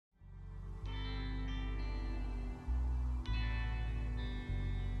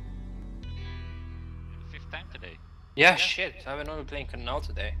time today. Yeah, shit. I've been only playing now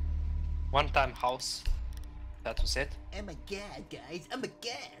today. One time house. That was it. Oh my god, guys. Oh my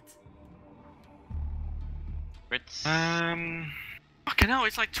god. Ritz. Fucking hell,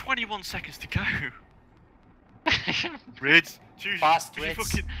 it's like 21 seconds to go. Ritz, choose. Fast, choose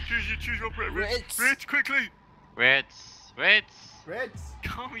Ritz. choose your Ritz. Ritz. Ritz, quickly. Ritz. Ritz. Reds.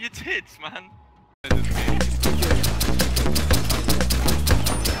 Calm your tits, man.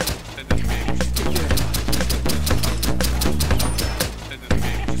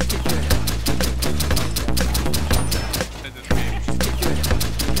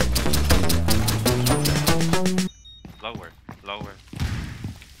 Lower.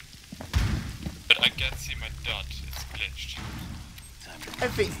 But I can't see my dot, it's glitched.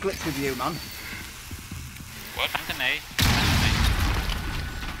 Everything's glitched with you, man. What? Plant an A.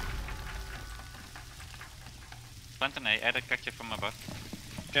 Plant an A. Add a catcher from above.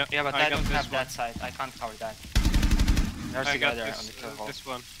 Yeah, but I don't have that side. I can't cover that. There's a guy there on the kill hole. This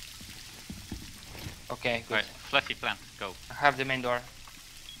one. Okay, good. Right, Fluffy plant. Go. I have the main door.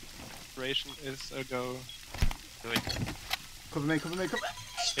 Operation is a go. Do it. Cover me, cover me, cover me.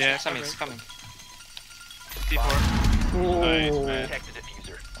 Yeah, Something's coming. C4. Oh. Nice, man. Protect the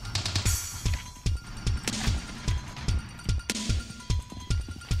diffuser.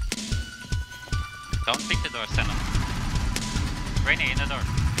 Don't pick the door, Senna. Rainy in the door.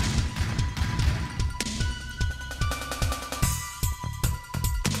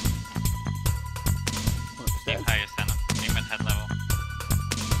 One upstairs. Aim higher, Senna. Aim at head level.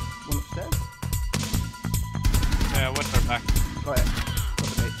 One upstairs. Yeah, watch her back. Got it. Got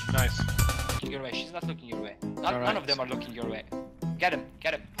the bitch. Nice. Looking your way. She's not looking your way. None Alright. of them are looking your way. Get him.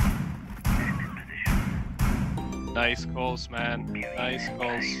 Get him. Nice calls, man. Nice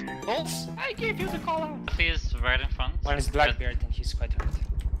calls. Wolves, I gave you the call out. Fluffy is right in front. One is Blackbeard and he's quite hurt.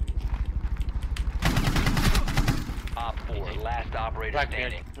 Op 4, last operator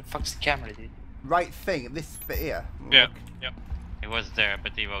Blackbeard. standing. What the fuck's the camera, dude? Right thing, this bit here. Yeah, Look. yep. He was there,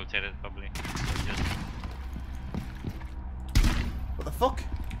 but he rotated probably. Just What the fuck?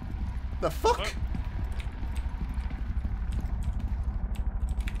 The fuck? What?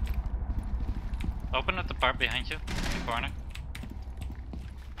 open up the part behind you, in the corner.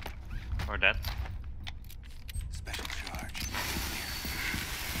 Or that. Special charge.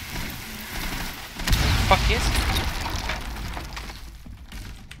 Fuck yes.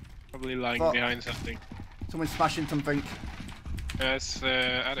 Probably lying Fuck. behind something. Someone's smashing something. Yes,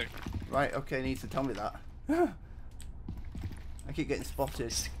 attic. Right, okay, he needs to tell me that. I keep getting spotted.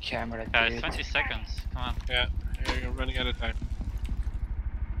 It's the camera, Guys, dude. 20 seconds. Come on. Yeah, you're running out of time.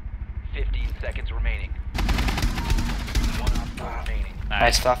 15 seconds remaining. One op 4 remaining.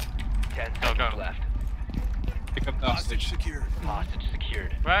 Nice stuff. 10 Go, seconds go. left. Pick up the hostage. Hostage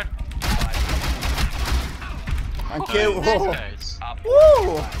secured. Right. Thank you. Nice, Oh. guys. Op 4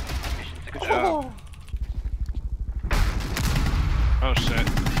 Woo! mission Good success. job. Oh shit.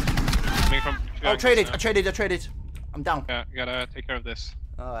 Coming from two Oh, angles traded, now. I traded. I'm down. Yeah, you gotta take care of this.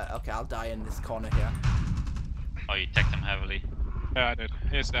 Alright, okay, I'll die in this corner here. Oh, you tagged him heavily. Yeah, I did.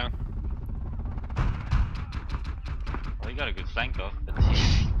 He's down. Well, you got a good flank off, but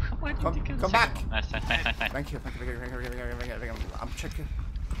why did you kill the Come second back. one? Nice. Thank you. I'm checking.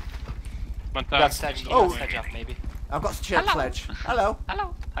 One Got time. sledge, Oh. sledge up maybe. I've got a sledge. Hello.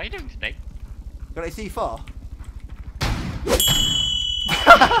 Hello. How you doing today? Got a C4.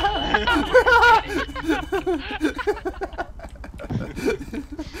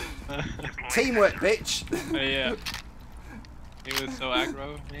 Teamwork, bitch. Yeah. He was so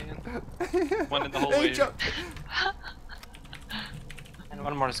aggro, man. One in the whole Hey, way. Chuck. And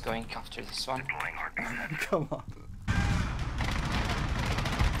one more is going after this one. Come on.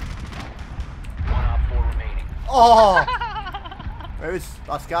 One op 4 remaining. Oh! Where is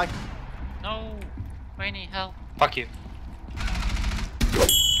last guy? No. Rainy, help. Fuck you.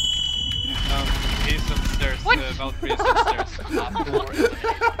 He's upstairs. Valkyrie is upstairs. Op 4 eliminated.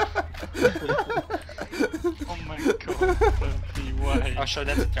 Oh my god. Fluffy, why? I'll show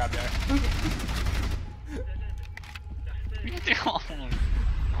that to trap there.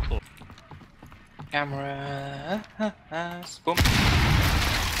 Camera. Boom.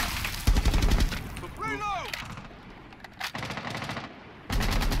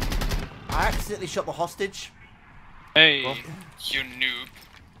 I accidentally shot the hostage. Hey. Oh. You noob.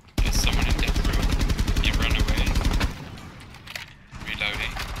 There's someone in death row. You run away.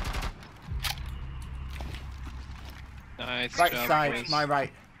 Reloading. Nice Right job, side, boys. my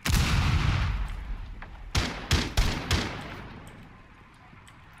right.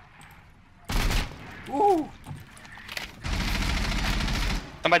 Woo!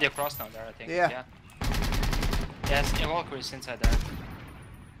 Somebody across now there, I think. Yeah. Yes, Skinwalker is inside there.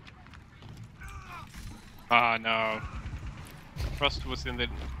 Ah, no. Frost was in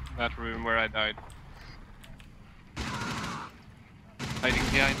that room where I died. Hiding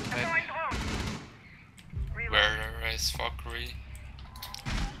behind the bed. Where is fuckery?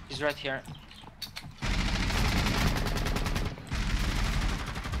 He's right here.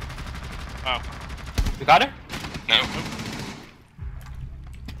 Oh. You got her? No.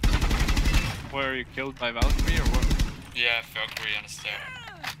 Were you killed by Valkyrie or what? Yeah, fuckery on the stair.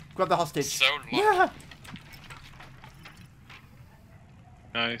 Grab the hostage. So lucky. Yeah.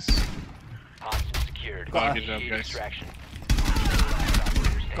 Nice. Hostage secured. Got good job, guys. Extraction.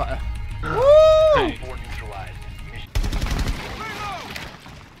 Got her. Hey. Four neutralized. Mission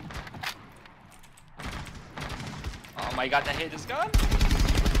Oh my god, I hate this gun.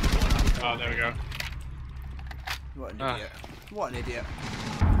 Oh, there we go. What an Ah. idiot. What an idiot.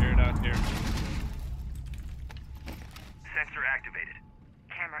 Clear it out here. Sensor activated.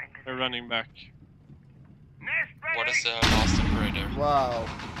 Camera in They're running back. What is the last operator? Wow.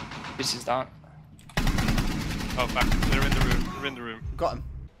 This is down. Oh, back. They're in the room. They're in the room. Got him.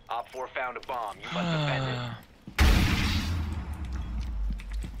 Op 4 found a bomb. You must defend it.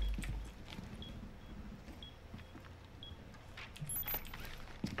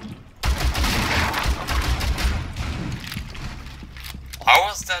 How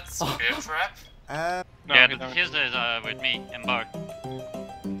was that spear trap? No, Yeah, he the don't. diffuser is with me in bar.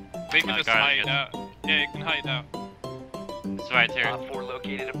 They can Oh, just got hide it. out. Yeah, you can hide out. It's right here. Op 4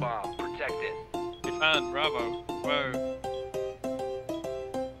 located a bomb. Protect it. He found Bravo. Whoa.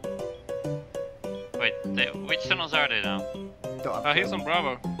 Wait, which tunnels are they now? Don't have Oh, he's on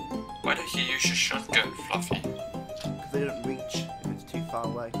Bravo. Why did he use a shotgun, Fluffy? because they didn't reach if it's too far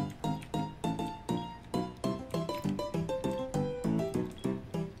away.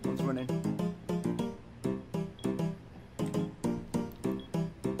 One's running.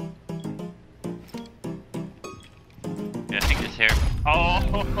 Yeah, I think it's here. Op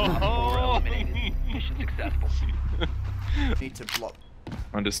 4 Oh! eliminated. Mission successful. Need to block.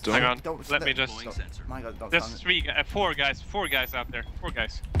 Understood. Hang on. Don't Let me step- just. don't- My God, don't There's stand it. four guys out there. Four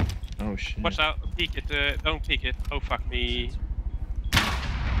guys. Oh shit. Watch out. Peek it. Don't peek it. Oh fuck me.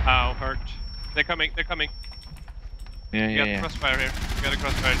 Ow, hurt. They're coming. They're coming. Yeah, You yeah, got yeah. the crossfire here. You got a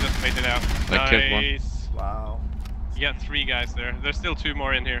crossfire. Just made it out. I killed one. Nice. Wow. You got 3 guys there. There's still 2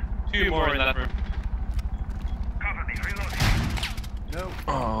 more in here. Two more in that room. Cover me, reloading. No.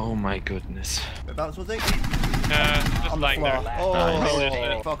 Oh my goodness. Whereabouts was it? Just On the lying floor. there. Oh,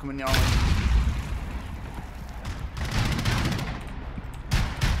 Nice. fuck him in the arm.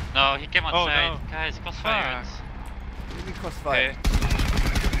 No, he came outside. no. Guys, crossfire. Give me crossfire.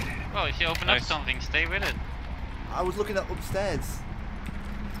 Okay. Well, if you open Nice. up something, stay with it. I was looking at upstairs.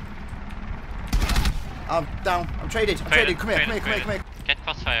 I'm down. I'm traded. I'm traded. Come here. Get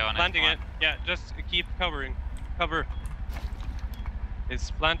crossfire on Planting it. it. Yeah, just keep covering. Cover.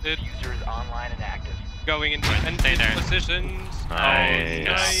 It's planted. User is online and active. Going into Right, stay there. positions. Nice.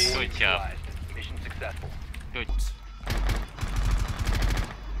 Oh, nice. Good job. Neutralized. Mission successful. Good.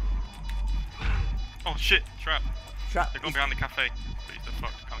 Oh shit, trap. Trap. They're going behind the cafe. Please, the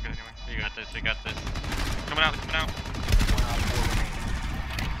fuck, can't get anywhere. We got this, we got this. Coming out, coming out. One Op 4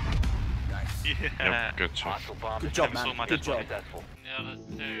 remaining. Nice. Yeah. Yep, good job. Hostile bomb Good job, detected. man. much Good job. Successful. The other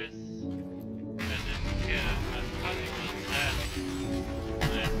stairs. I didn't get it. I thought he was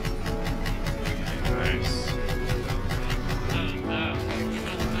dead. Nice.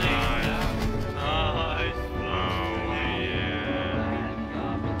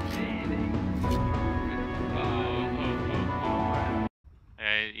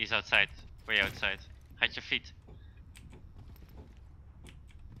 He's outside. Way outside. Hide your feet.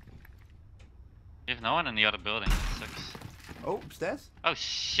 You have no one in the other building. That sucks. Oh, upstairs. Oh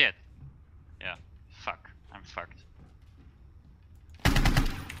shit. Yeah. Fuck. I'm fucked.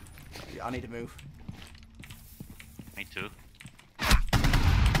 Yeah, I need to move. Me too.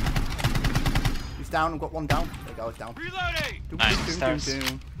 He's down. I've got one down. There you go. He's down. Reloading! Doom, Nice. doom, doom, Stairs. doom,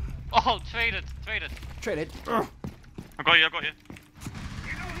 doom. Oh, traded. Traded. I've got you, I've got you.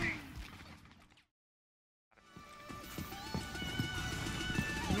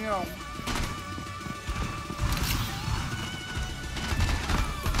 No.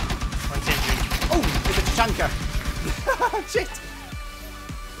 One's injured. Oh, there's a Chanka. Shit.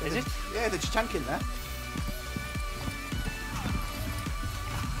 Is it? Yeah, there's a Chanka in there.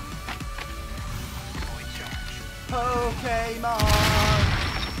 Pokemon.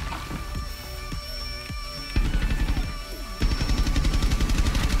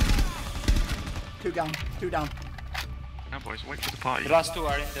 Two down. Now boys, wait for the party. The last 2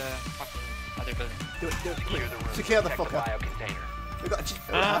 are in the. Other building. Do it, quick. Secure the room. Secure the Protect fucker. bio container. We got to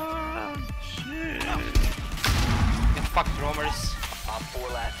Shit. Get fucked, roamers. Op 4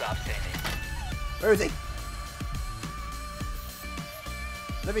 last stop standing. Where is he?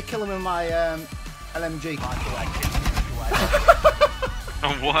 Let me kill him with my LMG. Hostile activity. Neutralize.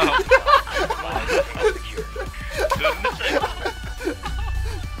 Oh wow. Secure.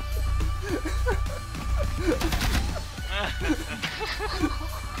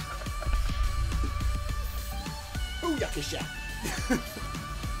 Ooh, yucky shot.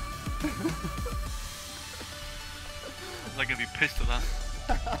 I'm gonna be pissed at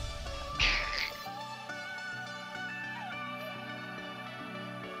that.